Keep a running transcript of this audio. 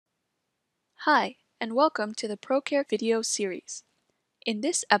Hi, and welcome to the Procare video series. In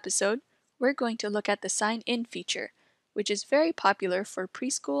this episode, we're going to look at the Sign In feature, which is very popular for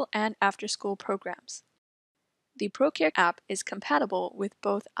preschool and after-school programs. The Procare app is compatible with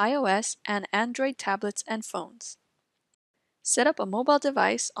both iOS and Android tablets and phones. Set up a mobile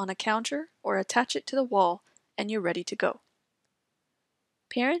device on a counter or attach it to the wall, and you're ready to go.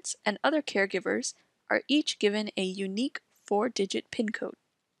 Parents and other caregivers are each given a unique 4-digit PIN code.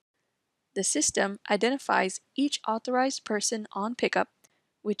 The system identifies each authorized person on pickup,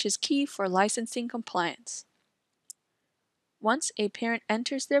 which is key for licensing compliance. Once a parent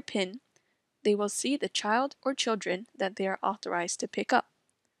enters their PIN, they will see the child or children that they are authorized to pick up.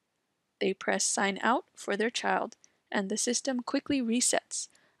 They press Sign Out for their child, and the system quickly resets,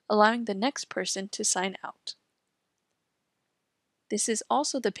 allowing the next person to sign out. This is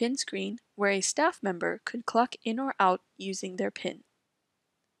also the PIN screen where a staff member could clock in or out using their PIN.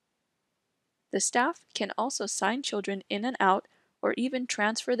 The staff can also sign children in and out or even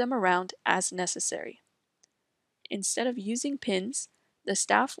transfer them around as necessary. Instead of using pins, the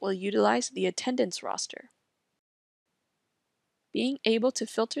staff will utilize the attendance roster. Being able to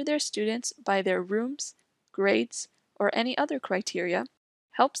filter their students by their rooms, grades, or any other criteria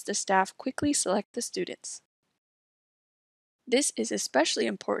helps the staff quickly select the students. This is especially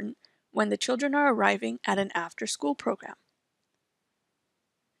important when the children are arriving at an after-school program.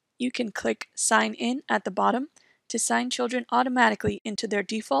 You can click Sign In at the bottom to sign children automatically into their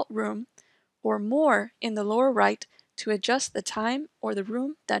default room, or More in the lower right to adjust the time or the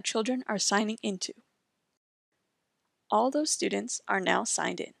room that children are signing into. All those students are now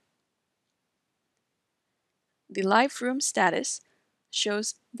signed in. The live room status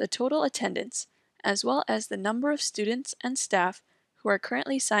shows the total attendance as well as the number of students and staff who are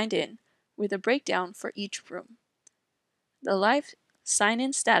currently signed in, with a breakdown for each room. The live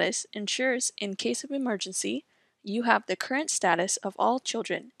sign-in status ensures, in case of emergency, you have the current status of all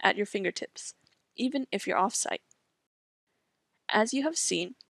children at your fingertips, even if you're off-site. As you have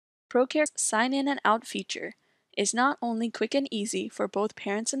seen, Procare's Sign In and Out feature is not only quick and easy for both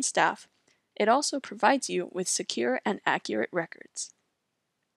parents and staff, it also provides you with secure and accurate records.